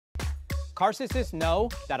Carsys know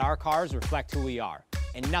that our cars reflect who we are,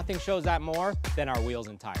 and nothing shows that more than our wheels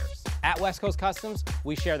and tires. At West Coast Customs,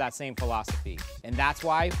 we share that same philosophy, and that's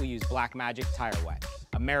why we use Black Magic Tire Wet,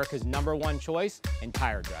 America's #1 choice in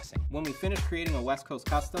tire dressing. When we finish creating a West Coast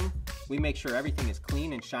Custom, we make sure everything is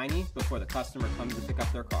clean and shiny before the customer comes to pick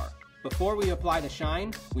up their car. Before we apply the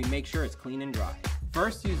shine, we make sure it's clean and dry.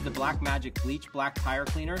 First, use the Black Magic Bleach Black Tire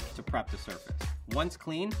Cleaner to prep the surface. Once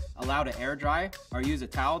clean, allow to air dry or use a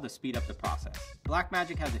towel to speed up the process. Black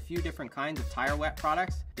Magic has a few different kinds of Tire Wet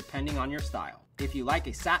products depending on your style. If you like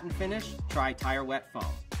a satin finish, try Tire Wet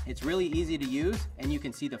Foam. It's really easy to use and you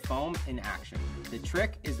can see the foam in action. The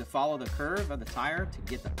trick is to follow the curve of the tire to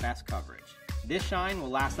get the best coverage. This shine will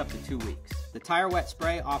last up to 2 weeks. The Tire Wet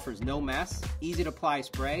Spray offers no mess, easy to apply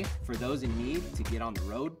spray for those in need to get on the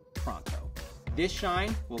road pronto. This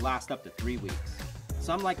shine will last up to 3 weeks.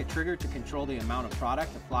 Some like a trigger to control the amount of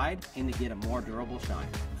product applied and to get a more durable shine.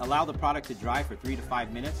 Allow the product to dry for 3 to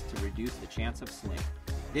 5 minutes to reduce the chance of sling.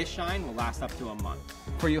 This shine will last up to a month.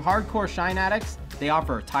 For you hardcore shine addicts, they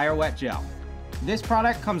offer a Tire Wet Gel. This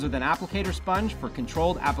product comes with an applicator sponge for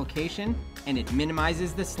controlled application and it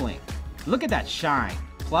minimizes the sling. Look at that shine.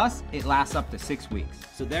 Plus, it lasts up to 6 weeks.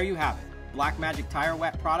 So there you have it. Black Magic Tire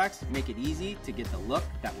Wet products make it easy to get the look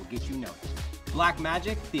that will get you noticed. Black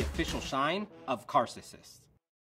Magic, the official shine of Carsys.